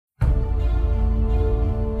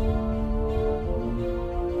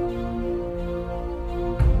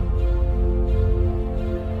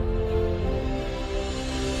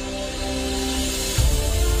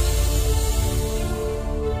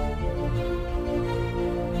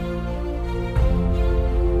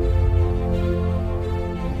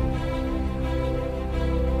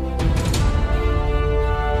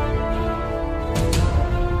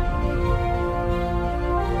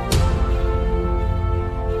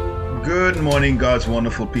Good morning, God's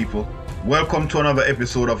wonderful people. Welcome to another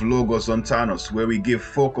episode of Logos Zontanos, where we give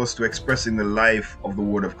focus to expressing the life of the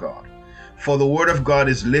Word of God. For the Word of God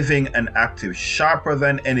is living and active, sharper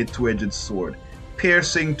than any two-edged sword,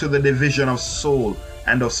 piercing to the division of soul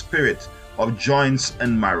and of spirit, of joints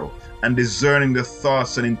and marrow, and discerning the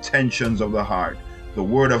thoughts and intentions of the heart. The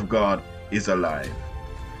Word of God is alive.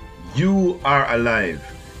 You are alive.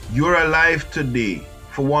 You're alive today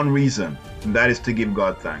for one reason, and that is to give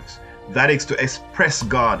God thanks. That is to express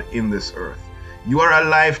God in this earth. You are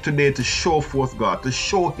alive today to show forth God, to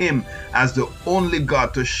show Him as the only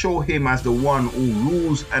God, to show Him as the one who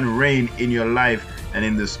rules and reigns in your life and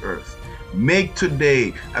in this earth. Make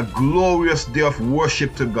today a glorious day of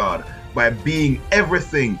worship to God by being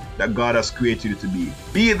everything that God has created you to be.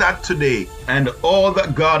 Be that today, and all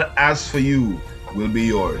that God has for you will be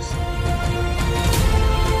yours.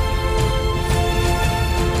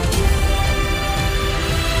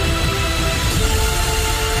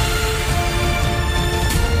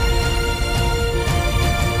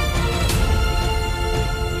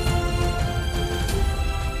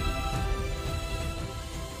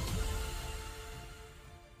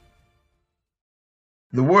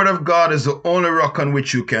 The Word of God is the only rock on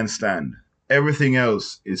which you can stand. Everything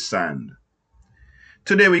else is sand.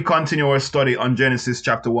 Today we continue our study on Genesis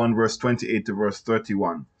chapter 1, verse 28 to verse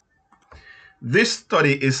 31. This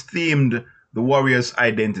study is themed the warrior's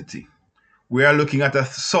identity. We are looking at a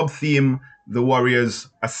sub-theme, the warrior's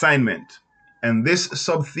assignment. And this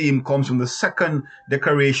sub-theme comes from the second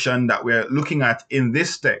declaration that we're looking at in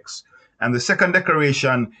this text. And the second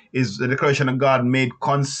declaration is the declaration that God made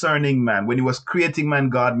concerning man. When He was creating man,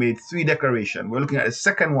 God made three declarations. We're looking at the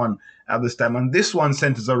second one at this time. And this one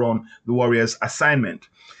centers around the warrior's assignment.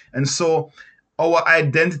 And so our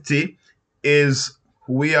identity is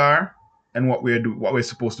who we are and what we're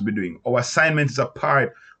supposed to be doing. Our assignment is a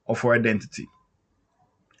part of our identity.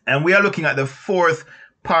 And we are looking at the fourth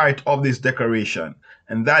part of this declaration,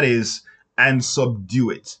 and that is, and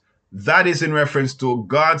subdue it. That is in reference to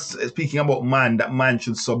God speaking about man, that man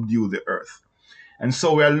should subdue the earth. And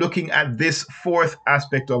so we are looking at this fourth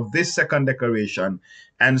aspect of this second declaration.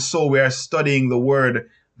 And so we are studying the word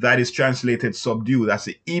that is translated subdue. That's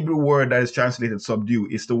the Hebrew word that is translated subdue.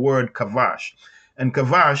 It's the word kavash. And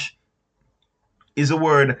kavash is a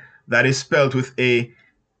word that is spelled with a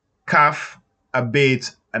kaf, a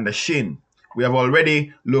beit, and a shin. We have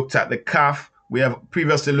already looked at the kaf. We have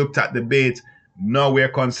previously looked at the beit. Now we are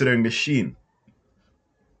considering the shin.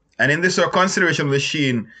 And in this consideration of the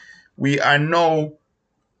shin, we are now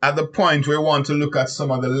at the point where we want to look at some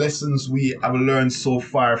of the lessons we have learned so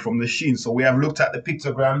far from the shin. So we have looked at the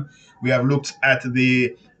pictogram. We have looked at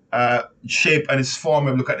the shape and its form.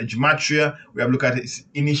 We have looked at the gematria. We have looked at its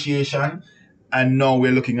initiation. And now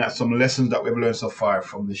we're looking at some lessons that we've learned so far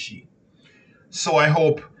from the shin. So I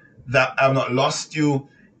hope that I've not lost you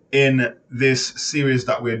in this series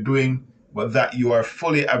that we're doing, but that you are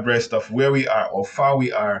fully abreast of where we are or far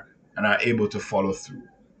we are and are able to follow through.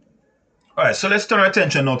 All right, so let's turn our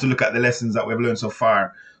attention now to look at the lessons that we've learned so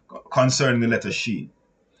far concerning the letter Shin.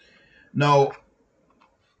 Now,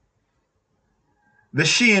 the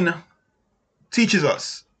Shin teaches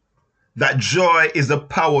us that joy is the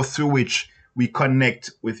power through which we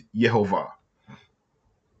connect with Yehovah.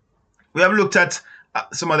 We have looked at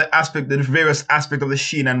some of the various aspects of the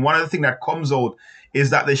Shin, and one of the things that comes out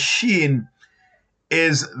is that the Shin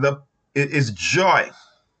is joy.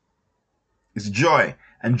 It's joy.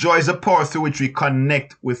 And joy is the power through which we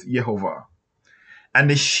connect with Yehovah. And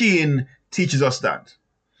the Shin teaches us that.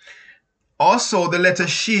 Also, the letter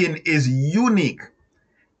Shin is unique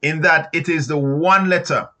in that it is the one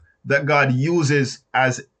letter that God uses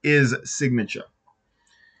as His signature.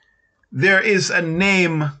 There is a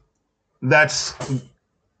name that's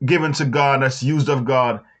given to God, that's used of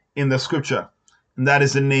God in the scripture, and that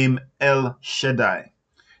is the name El Shaddai.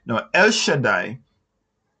 Now, El Shaddai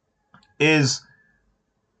begins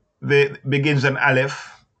an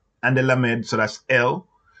Aleph and a Lamed, so that's El,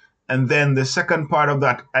 and then the second part of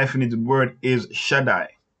that hyphenated word is Shaddai.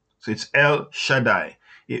 So it's El Shaddai.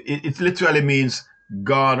 It literally means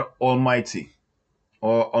God Almighty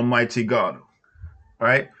or Almighty God. All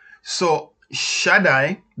right? So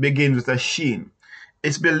Shaddai begins with a Shin.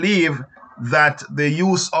 It's believed that the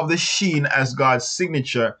use of the Shin as God's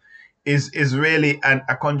signature is really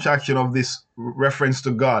a contraction of this reference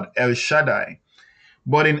to God, El Shaddai.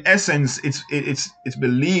 But in essence, it's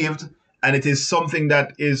believed, and it is something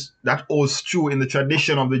that holds true in the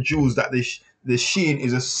tradition of the Jews, that the Shin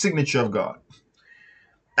is a signature of God.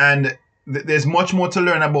 And there's much more to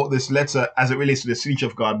learn about this letter as it relates to the signature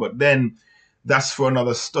of God, but then that's for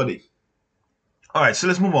another study. All right, so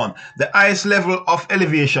let's move on. The highest level of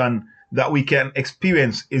elevation that we can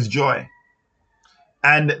experience is joy.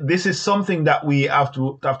 And this is something that we have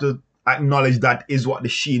to acknowledge that is what the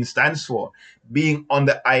sheen stands for, being on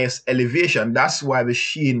the highest elevation. That's why the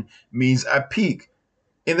sheen means a peak.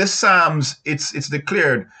 In the Psalms, it's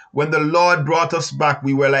declared, when the Lord brought us back,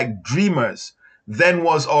 we were like dreamers. Then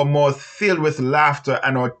was our mouth filled with laughter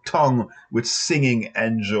and our tongue with singing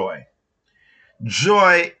and joy.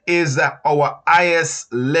 Joy is our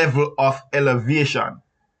highest level of elevation.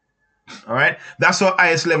 All right, that's our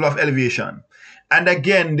highest level of elevation. And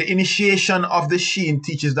again, the initiation of the sheen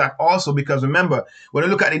teaches that also, because remember, when you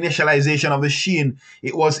look at the initialization of the sheen,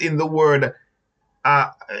 it was in the word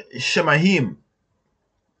Shemahim.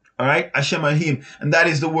 All right, Shemahim, and that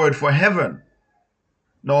is the word for heaven.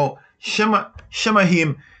 Now,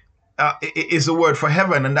 Shemahim is the word for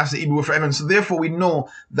heaven, and that's the Hebrew word for heaven. So therefore, we know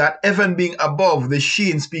that heaven being above, the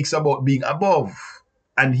sheen speaks about being above.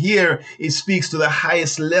 And here it speaks to the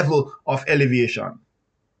highest level of elevation.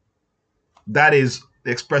 That is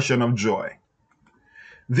the expression of joy.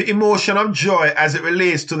 The emotion of joy as it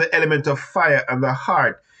relates to the element of fire and the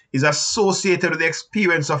heart is associated with the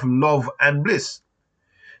experience of love and bliss.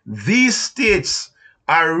 These states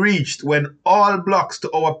are reached when all blocks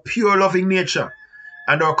to our pure loving nature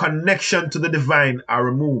and our connection to the divine are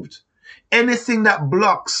removed. Anything that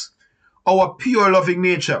blocks our pure loving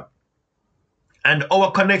nature and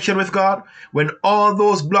our connection with God, when all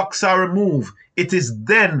those blocks are removed, it is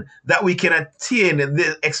then that we can attain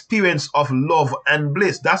the experience of love and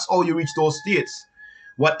bliss. That's how you reach those states.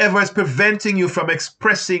 Whatever is preventing you from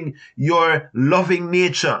expressing your loving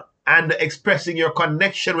nature and expressing your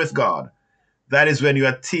connection with God, that is when you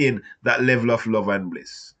attain that level of love and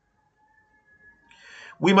bliss.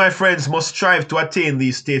 We, my friends, must strive to attain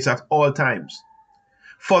these states at all times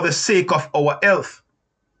for the sake of our health.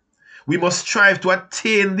 We must strive to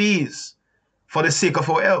attain these for the sake of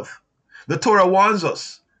our health. The Torah warns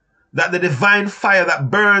us that the divine fire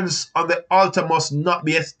that burns on the altar must not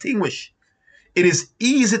be extinguished. It is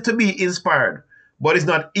easy to be inspired, but it's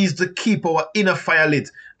not easy to keep our inner fire lit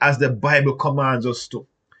as the Bible commands us to.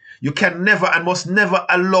 You can never and must never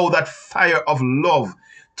allow that fire of love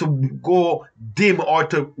to go dim or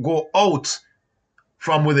to go out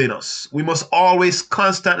from within us. We must always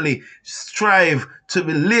constantly strive to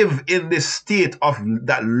live in this state of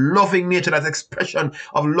that loving nature, that expression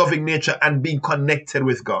of loving nature and being connected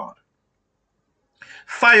with God.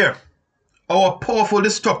 Fire, our powerful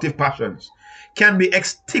destructive passions, can be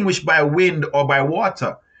extinguished by wind or by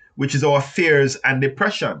water, which is our fears and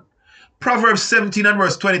depression. Proverbs 17 and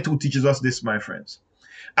verse 22 teaches us this, my friends.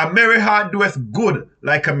 A merry heart doeth good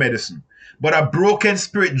like a medicine, but a broken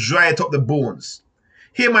spirit drieth up the bones.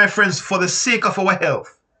 Here, my friends, for the sake of our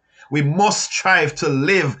health, we must strive to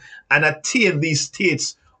live and attain these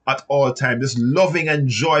states at all times, this loving and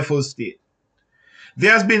joyful state.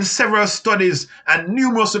 There has been several studies and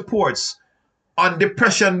numerous reports on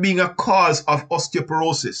depression being a cause of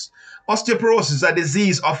osteoporosis. Osteoporosis is a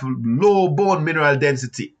disease of low bone mineral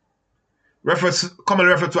density,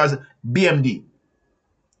 commonly referred to as BMD,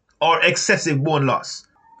 or excessive bone loss.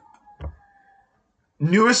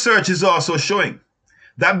 New research is also showing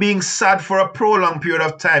that being sad for a prolonged period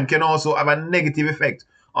of time can also have a negative effect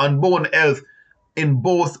on bone health in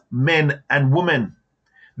both men and women.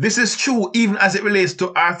 This is true even as it relates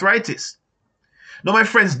to arthritis. Now, my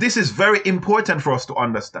friends, this is very important for us to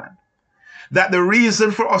understand. That the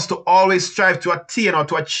reason for us to always strive to attain or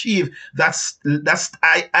to achieve that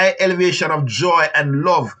high elevation of joy and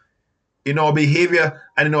love in our behavior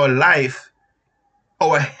and in our life,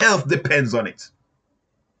 our health depends on it.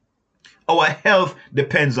 Our health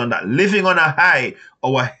depends on that. Living on a high,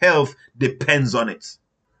 our health depends on it.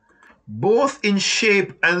 Both in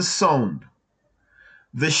shape and sound,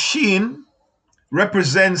 the sheen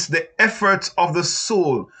represents the effort of the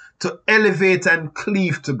soul to elevate and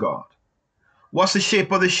cleave to God. What's the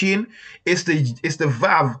shape of the sheen? It's the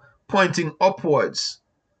vav pointing upwards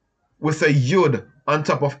with a yud on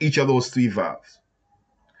top of each of those three vavs.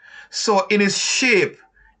 So in its shape,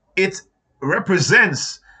 it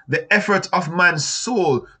represents the effort of man's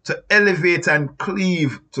soul to elevate and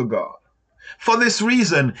cleave to God. For this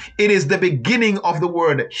reason, it is the beginning of the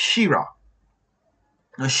word shira.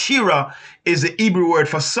 Now, shira is the Hebrew word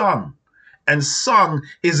for song, and song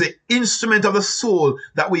is the instrument of the soul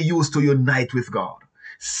that we use to unite with God.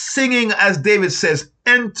 Singing, as David says,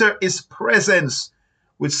 enter his presence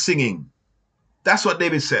with singing. That's what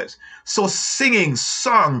David says. So singing,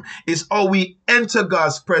 song, is how we enter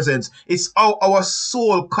God's presence. It's how our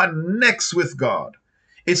soul connects with God.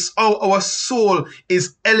 It's how our soul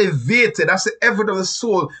is elevated. That's the effort of the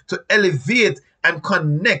soul to elevate and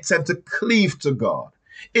connect and to cleave to God.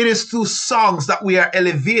 It is through songs that we are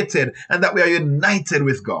elevated and that we are united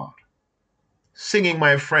with God. Singing,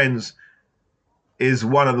 my friends, is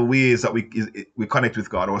one of the ways that we connect with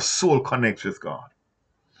God. Our soul connects with God.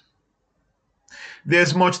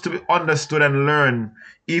 There's much to be understood and learned,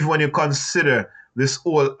 even when you consider this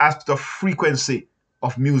whole aspect of frequency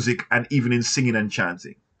of music and even in singing and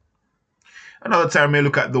chanting. Another time, we may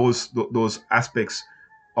look at those aspects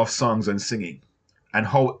of songs and singing and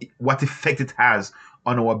what effect it has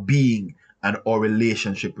on our being and our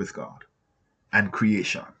relationship with God and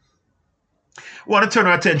creation. We want to turn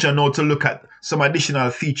our attention now to look at some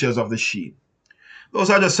additional features of the sheen. Those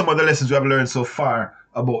are just some of the lessons we have learned so far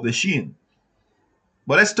about the sheen.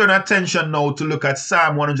 But let's turn our attention now to look at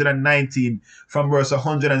Psalm 119 from verse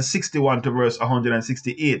 161 to verse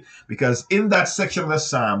 168, because in that section of the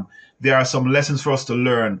Psalm, there are some lessons for us to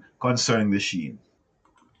learn concerning the sheen.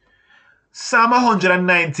 Psalm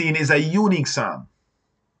 119 is a unique psalm.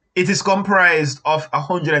 It is comprised of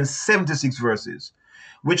 176 verses,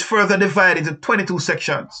 which further divide into 22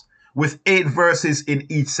 sections, with 8 verses in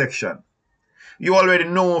each section. You already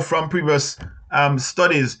know from previous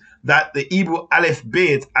studies that the Hebrew Aleph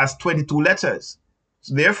Beit has 22 letters.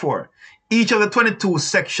 So therefore, each of the 22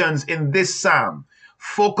 sections in this psalm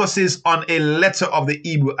focuses on a letter of the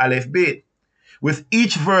Hebrew Aleph Beit, with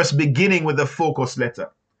each verse beginning with the focus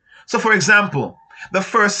letter. So for example, the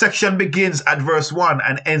first section begins at verse 1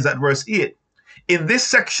 and ends at verse 8. In this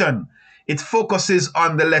section, it focuses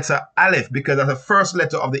on the letter Aleph because that's the first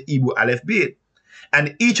letter of the Hebrew Aleph Beit.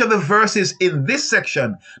 And each of the verses in this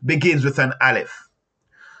section begins with an Aleph.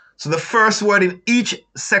 So the first word in each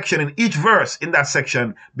section, in each verse in that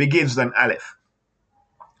section, begins with an Aleph.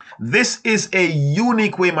 This is a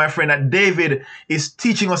unique way, my friend, that David is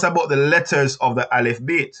teaching us about the letters of the Aleph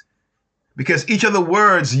Beit, because each of the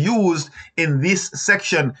words used in this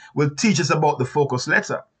section will teach us about the focus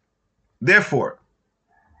letter. Therefore,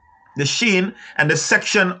 the sheen and the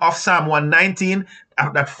section of Psalm 119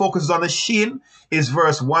 that focuses on the sheen is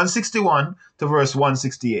verse 161 to verse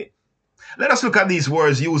 168. Let us look at these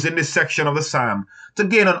words used in this section of the psalm to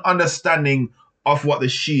gain an understanding of what the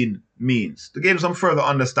sheen means, to gain some further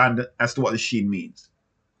understanding as to what the sheen means.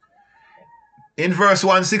 In verse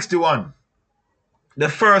 161, the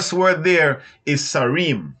first word there is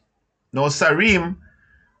sarim. Now, sarim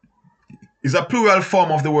is a plural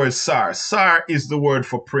form of the word sar. Sar is the word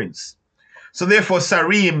for prince. So therefore,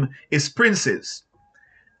 sarim is princes.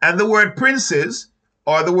 And the word princes,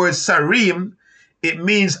 or the word sarim, it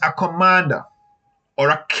means a commander or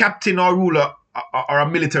a captain or ruler or a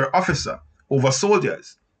military officer over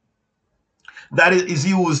soldiers. That is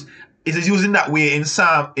used, it is used in that way in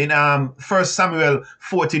 1 Samuel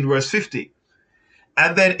 14 verse 50.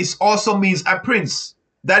 And then it also means a prince.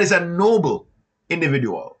 That is a noble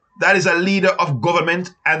individual. That is a leader of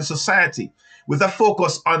government and society with a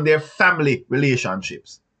focus on their family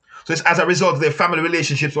relationships. So it's as a result of their family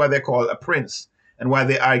relationships why they're called a prince and why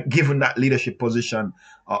they are given that leadership position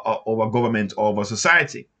over government or over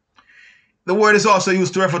society. The word is also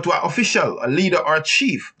used to refer to an official, a leader or a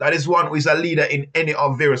chief. That is one who is a leader in any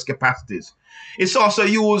of various capacities. It's also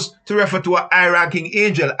used to refer to a high-ranking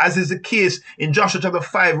angel, as is the case in Joshua chapter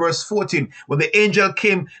 5 verse 14, when the angel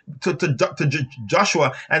came to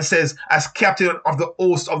Joshua and says, as captain of the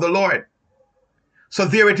host of the Lord. So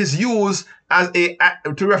there it is used as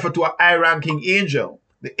to refer to a high-ranking angel.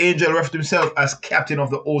 The angel referred to himself as captain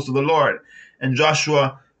of the host of the Lord. And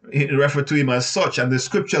Joshua referred to him as such, and the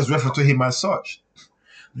scriptures refer to him as such.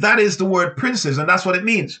 That is the word princes, and that's what it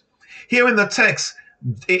means. Here in the text,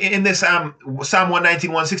 in this Psalm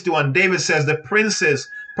 119, 161, David says, the princes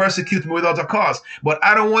persecute me without a cause. But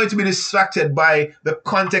I don't want you to be distracted by the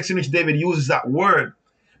context in which David uses that word,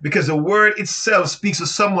 because the word itself speaks to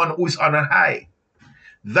someone who is on a high.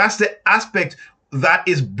 That's the aspect that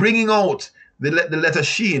is bringing out the letter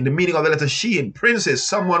sheen, the meaning of the letter sheen. Princes,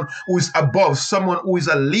 someone who is above, someone who is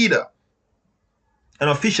a leader, an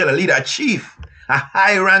official, a leader, a chief, a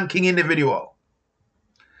high-ranking individual.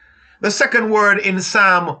 The second word in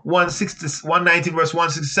Psalm 119 verse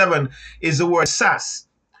 167 is the word sas.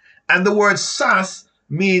 And the word sas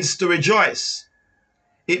means to rejoice.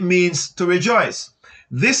 It means to rejoice.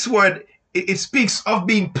 This word, it speaks of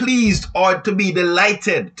being pleased or to be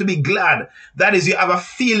delighted, to be glad. That is, you have a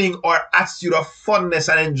feeling or attitude of fondness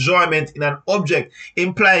and enjoyment in an object,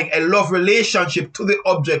 implying a love relationship to the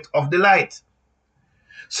object of delight.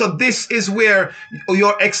 So this is where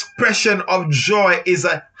your expression of joy is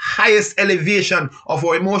a highest elevation of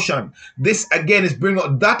our emotion. This again is bringing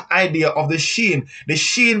out that idea of the sheen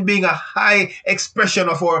being a high expression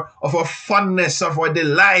of our fondness, of our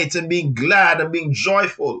delight, and being glad and being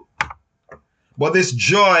joyful. But this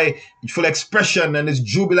joyful expression and this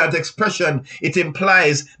jubilant expression, it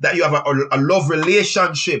implies that you have a love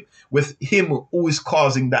relationship with him who is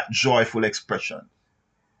causing that joyful expression.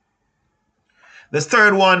 The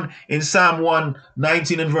third one in Psalm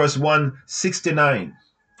 119 and verse 169,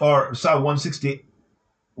 or Psalm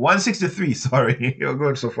 163, sorry, you're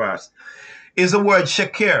going so fast, is the word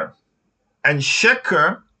sheker. And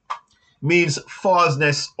sheker means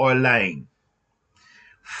falseness or lying.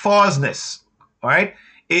 Falseness, all right?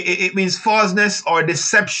 It means falseness or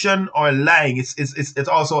deception or lying. It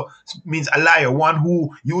also means a liar, one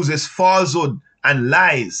who uses falsehood and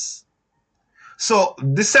lies. So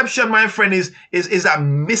deception, my friend, is a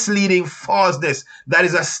misleading falseness that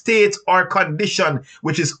is a state or condition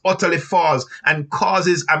which is utterly false and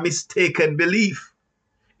causes a mistaken belief.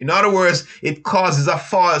 In other words, it causes a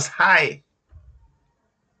false high.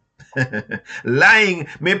 Lying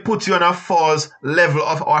may put you on a false level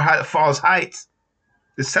of or false height.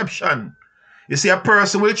 Deception. You see, a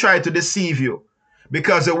person will try to deceive you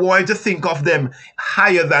because they want you to think of them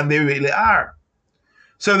higher than they really are.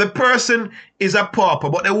 So the person is a pauper,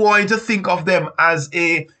 but they want you to think of them as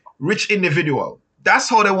a rich individual. That's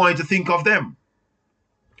how they want you to think of them.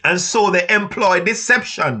 And so they employ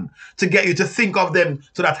deception to get you to think of them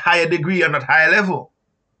to that higher degree and that higher level.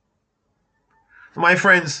 So my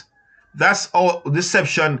friends, that's how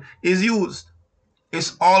deception is used.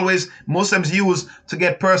 It's always most times used to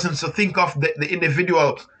get persons to think of the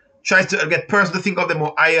individual, tries to get persons to think of them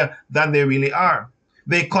more higher than they really are.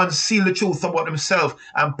 They conceal the truth about themselves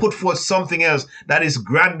and put forth something else that is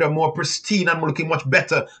grander, more pristine, and looking much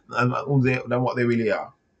better than what they really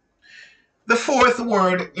are. The fourth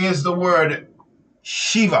word is the word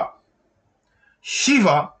Shiva.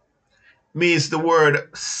 Shiva means the word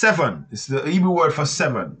seven. It's the Hebrew word for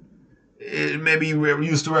seven. It may be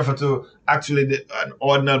used to refer to actually an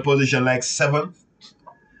ordinal position like seventh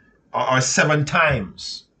or seven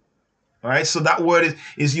times. All right, so that word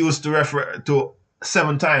is used to refer to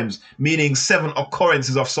 7 times, meaning 7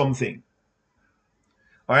 occurrences of something.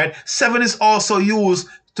 All right. 7 is also used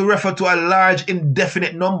to refer to a large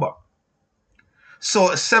indefinite number.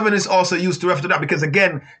 So 7 is also used to refer to that because,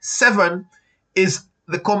 again, 7 is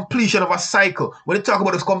the completion of a cycle. When you talk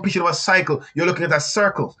about the completion of a cycle, you're looking at a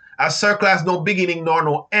circle. A circle has no beginning nor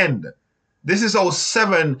no end. This is how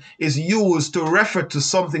 7 is used to refer to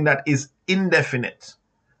something that is indefinite,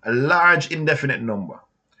 a large indefinite number.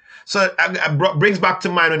 So it brings back to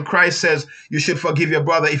mind when Christ says you should forgive your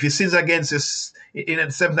brother if he sins against us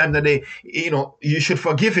 7 times a day. You should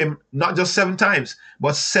forgive him not just 7 times,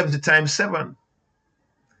 but 70 times 7.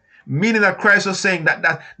 Meaning that Christ was saying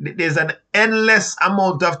that there's an endless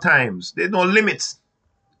amount of times. There's no limits.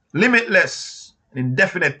 Limitless,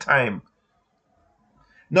 indefinite time.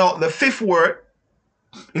 Now, the fifth word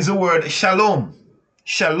is the word shalom.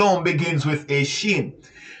 Shalom begins with a shin.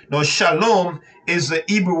 Now, shalom is the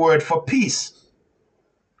Hebrew word for peace.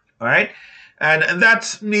 All right? And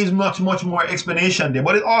that needs much more explanation there.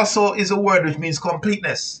 But it also is a word which means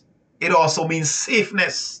completeness. It also means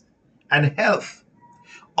safeness and health.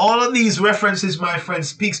 All of these references, my friend,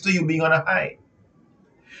 speaks to you being on a high.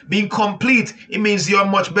 Being complete, it means you're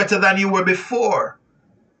much better than you were before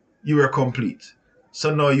you were complete.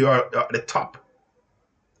 So now you are at the top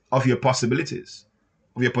of your possibilities,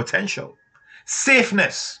 of your potential.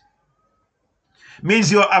 Safeness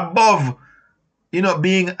means you're above,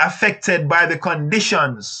 being affected by the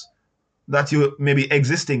conditions that you may be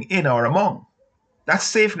existing in or among. That's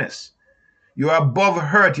safeness. You're above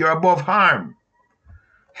hurt, you're above harm.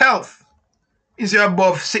 Health is you're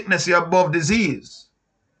above sickness, you're above disease.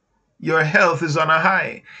 Your health is on a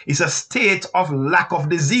high. It's a state of lack of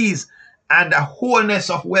disease and a wholeness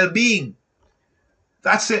of well-being.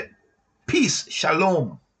 That's it. Peace,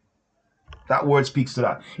 shalom. That word speaks to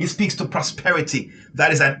that. It speaks to prosperity.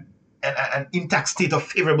 That is an intact state of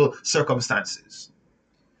favorable circumstances.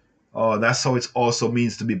 Oh, that's how it also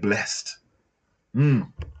means to be blessed.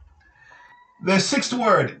 The sixth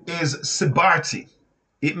word is Sibarti.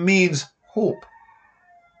 It means hope.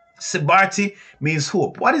 Sibarti means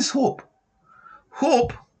hope. What is hope?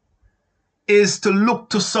 Hope is to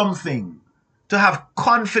look to something, to have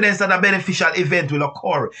confidence that a beneficial event will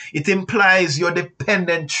occur. It implies your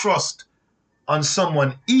dependent trust on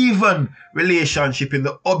someone, even relationship in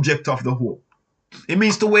the object of the hope. It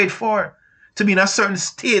means to wait for, to be in a certain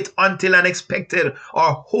state until an expected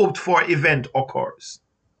or hoped for event occurs.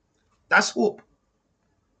 That's hope.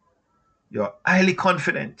 You're highly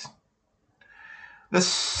confident. The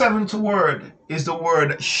seventh word is the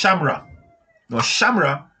word shamra. Now,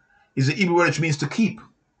 shamra is the Hebrew word which means to keep.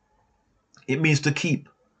 It means to keep.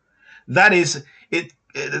 That is,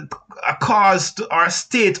 a cause to, or a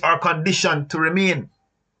state or condition to remain,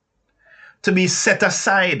 to be set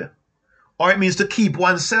aside, or it means to keep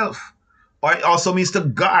oneself, or it also means to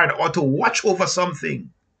guard or to watch over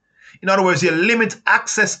something. In other words, you limit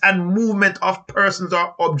access and movement of persons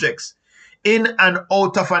or objects in and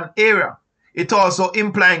out of an area. It also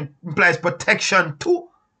implies protection to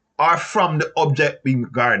or from the object being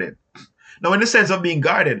guarded. Now, in the sense of being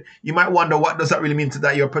guarded, you might wonder what does that really mean, to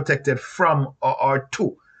that you're protected from or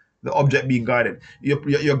to the object being guarded.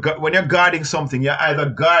 When you're guarding something, you're either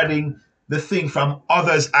guarding the thing from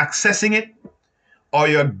others accessing it, or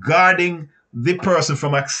you're guarding the person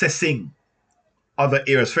from accessing other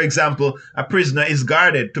areas. For example, a prisoner is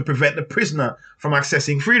guarded to prevent the prisoner from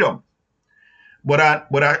accessing freedom. But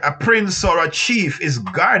a prince or a chief is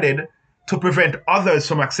guarded to prevent others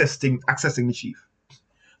from accessing the chief.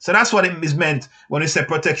 So that's what it is meant when we say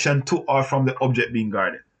protection to or from the object being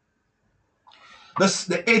guarded.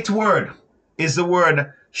 The eighth word is the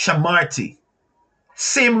word shamarti.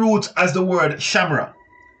 Same root as the word shamra.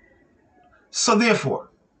 So therefore,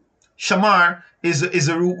 shamar is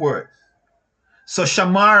a root word. So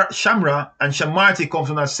shamra, and shamarti comes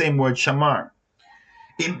from that same word shamar.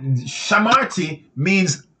 Shamarti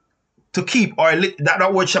means to keep, or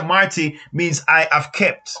that word shamarti means I have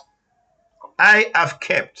kept. I have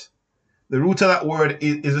kept. The root of that word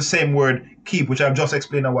is the same word keep, which I've just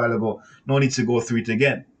explained a while ago. No need to go through it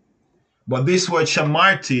again. But this word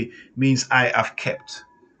shamarti means I have kept.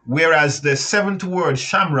 Whereas the seventh word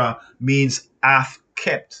shamra means have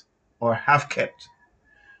kept or have kept.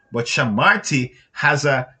 But shamarti has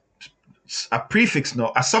a prefix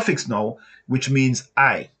now, a suffix now, which means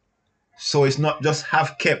I. So it's not just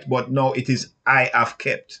have kept, but no, it is I have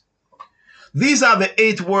kept. These are the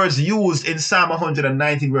 8 words used in Psalm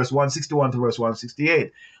 119, verse 161 to verse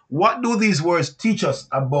 168. What do these words teach us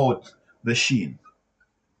about the Sheen?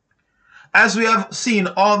 As we have seen,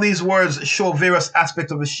 all these words show various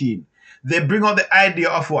aspects of the Sheen. They bring out the idea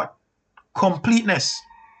of what? Completeness.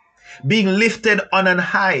 Being lifted on an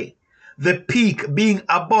high. The peak, being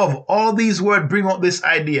above. All these words bring out this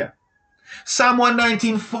idea. Psalm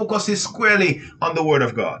 119 focuses squarely on the Word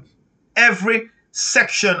of God. Every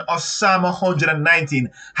section of Psalm 119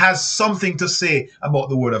 has something to say about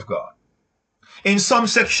the Word of God. In some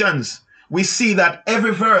sections, we see that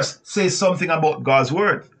every verse says something about God's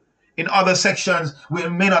Word. In other sections, we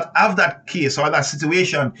may not have that case or that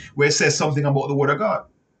situation where it says something about the Word of God.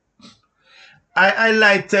 I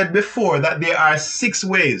highlighted before that there are 6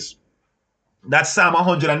 ways that Psalm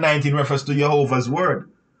 119 refers to Jehovah's Word.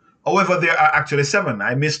 However, there are actually 7.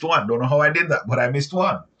 I missed one. Don't know how I did that, but I missed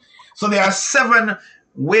one. So there are 7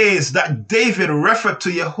 ways that David referred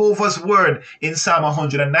to Jehovah's Word in Psalm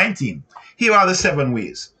 119. Here are the 7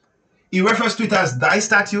 ways. He refers to it as thy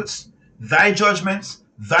statutes, thy judgments,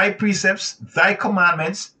 thy precepts, thy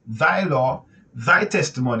commandments, thy law, thy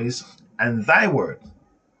testimonies, and thy word.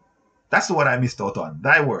 That's the one I missed out on,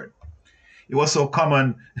 thy word. It was so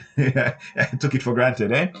common, I took it for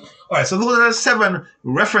granted, eh? All right, so those are the 7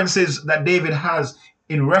 references that David has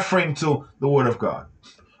in referring to the Word of God.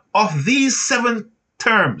 Of these 7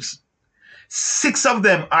 terms, 6 of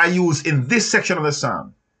them are used in this section of the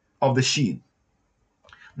Psalm, of the Sheen.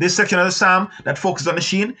 This section of the Psalm that focuses on the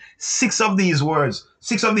Sheen, 6 of these words,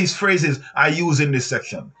 6 of these phrases are used in this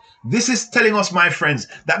section. This is telling us, my friends,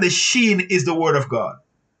 that the Sheen is the Word of God.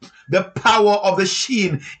 The power of the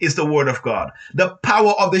Sheen is the Word of God. The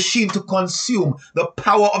power of the Sheen to consume, the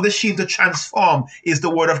power of the Sheen to transform is the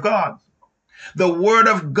Word of God. The Word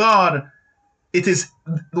of God, it is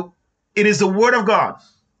the Word of God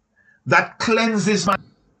that cleanses man.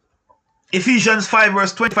 Ephesians 5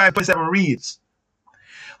 verse 25-27 reads,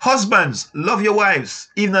 husbands, love your wives,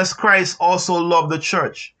 even as Christ also loved the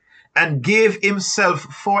church and gave himself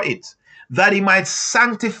for it, that he might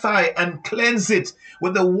sanctify and cleanse it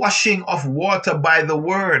with the washing of water by the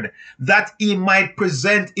word, that he might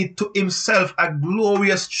present it to himself a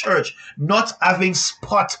glorious church, not having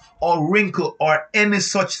spot or wrinkle or any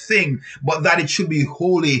such thing, but that it should be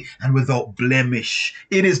holy and without blemish.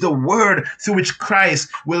 It is the word through which Christ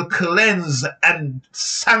will cleanse and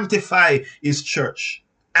sanctify his church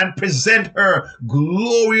and present her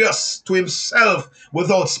glorious to himself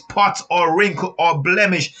without spot or wrinkle or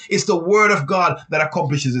blemish. It's the word of God that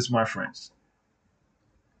accomplishes this, my friends.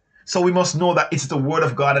 So we must know that it's the word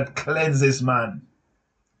of God that cleanses man.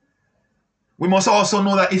 We must also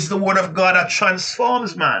know that it's the word of God that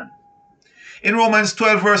transforms man. In Romans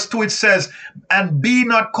 12 verse 2 it says, and be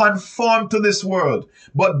not conformed to this world,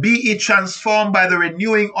 but be ye transformed by the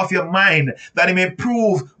renewing of your mind, that ye may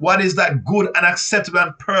prove what is that good and acceptable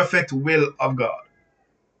and perfect will of God.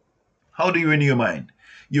 How do you renew your mind?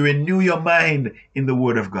 You renew your mind in the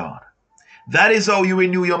Word of God. That is how you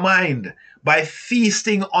renew your mind. By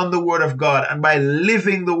feasting on the Word of God and by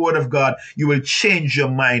living the Word of God, you will change your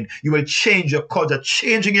mind. You will change your culture.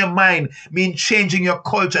 Changing your mind means changing your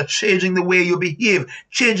culture, changing the way you behave,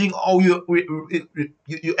 changing how you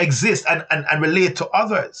exist and relate to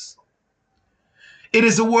others. It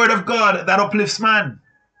is the Word of God that uplifts man.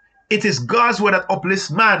 It is God's Word that uplifts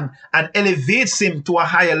man and elevates him to a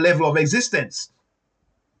higher level of existence.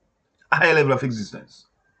 A higher level of existence.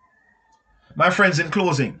 My friends, in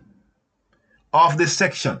closing of this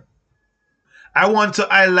section, I want to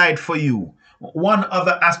highlight for you one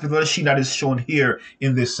other aspect of the sheep that is shown here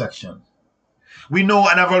in this section. We know,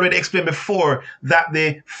 and I've already explained before, that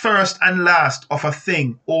the first and last of a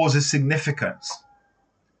thing owes a significance.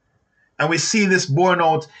 And we see this borne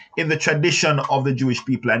out in the tradition of the Jewish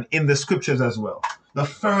people and in the scriptures as well. The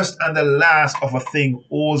first and the last of a thing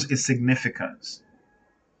owes its significance.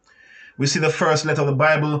 We see the first letter of the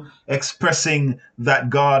Bible expressing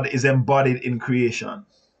that God is embodied in creation.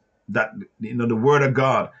 That the Word of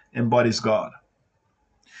God embodies God.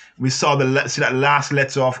 We see that last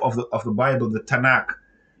letter of the Bible, the Tanakh.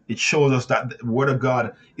 It shows us that the Word of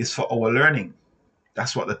God is for our learning.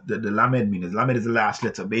 That's what the Lamed means. Lamed is the last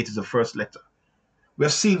letter. Beit is the first letter. We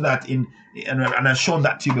have seen that and I've shown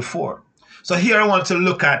that to you before. So here I want to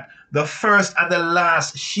look at the first and the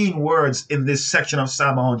last Sheen words in this section of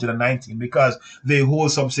Psalm 119 because they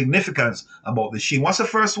hold some significance about the Sheen. What's the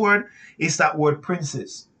first word? It's that word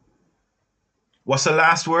princes. What's the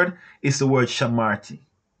last word? It's the word shamarti.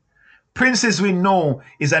 Princes, we know,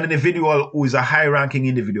 is an individual who is a high-ranking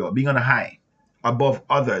individual, being on a high, above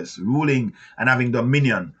others, ruling and having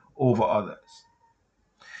dominion over others.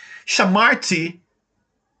 Shamarti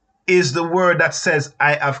is the word that says,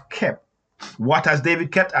 I have kept. What has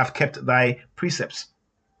David kept? I've kept thy precepts.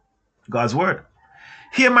 God's word.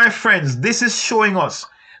 Here, my friends, this is showing us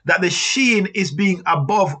that the Sheen is being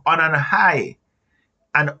above on an high.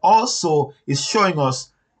 And also is showing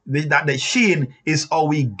us that the Sheen is how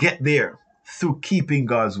we get there through keeping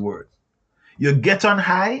God's word. You get on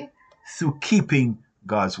high through keeping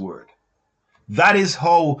God's word. That is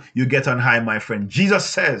how you get on high, my friend. Jesus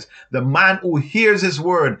says, the man who hears his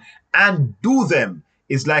word and do them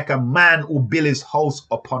is like a man who builds his house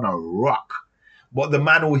upon a rock. But the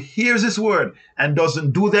man who hears his word and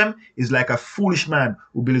doesn't do them is like a foolish man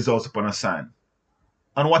who builds his house upon a sand.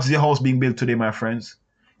 And what is your house being built today, my friends?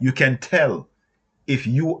 You can tell if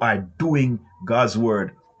you are doing God's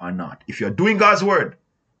word or not. If you're doing God's word,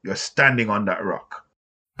 you're standing on that rock.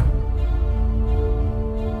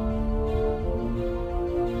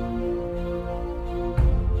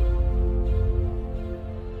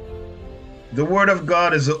 The word of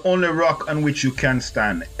God is the only rock on which you can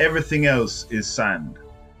stand. Everything else is sand.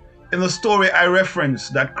 In the story I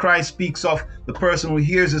referenced that Christ speaks of the person who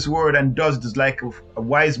hears his word and does it is like a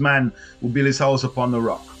wise man who built his house upon the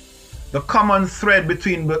rock. The common thread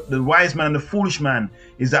between the wise man and the foolish man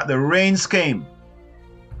is that the rains came,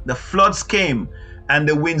 the floods came, and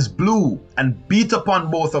the winds blew and beat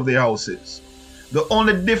upon both of their houses. The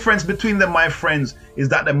only difference between them, my friends, is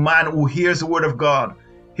that the man who hears the word of God,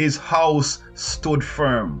 his house stood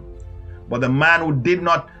firm. But the man who did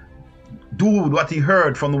not do what he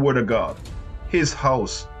heard from the word of God, his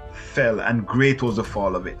house fell, and great was the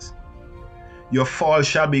fall of it. Your fall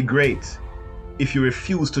shall be great if you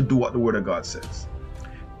refuse to do what the word of God says.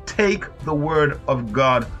 Take the word of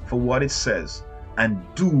God for what it says and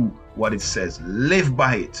do what it says. Live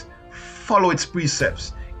by it. Follow its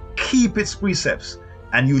precepts. Keep its precepts,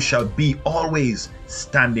 and you shall be always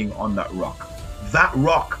standing on that rock. That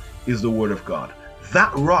rock is the word of God.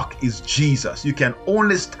 That rock is Jesus. You can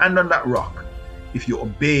only stand on that rock if you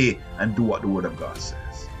obey and do what the word of God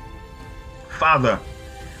says. Father,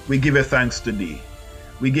 we give you thanks today.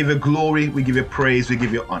 We give you glory, we give you praise, we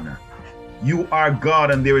give you honor. You are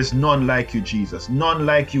God and there is none like you, Jesus. None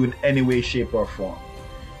like you in any way, shape, or form.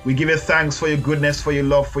 We give you thanks for your goodness, for your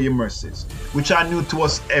love, for your mercies, which are new to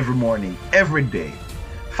us every morning, every day.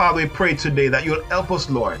 Father, we pray today that you'll help us,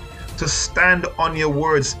 Lord, to stand on your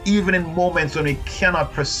words, even in moments when we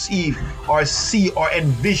cannot perceive or see or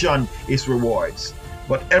envision its rewards.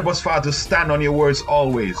 But help us, Father, to stand on your words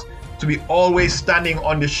always, to be always standing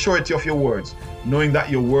on the surety of your words, knowing that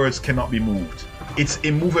your words cannot be moved. It's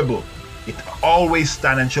immovable. It always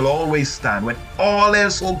stands and shall always stand. When all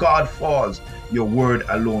else, oh God, falls, your word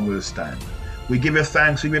alone will stand. We give you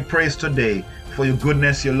thanks, we give you praise today for your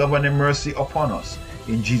goodness, your love, and your mercy upon us.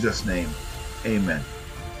 In Jesus' name, amen.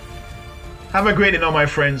 Have a great day now, my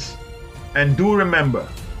friends. And do remember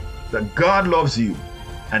that God loves you,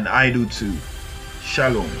 and I do too.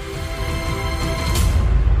 Shalom.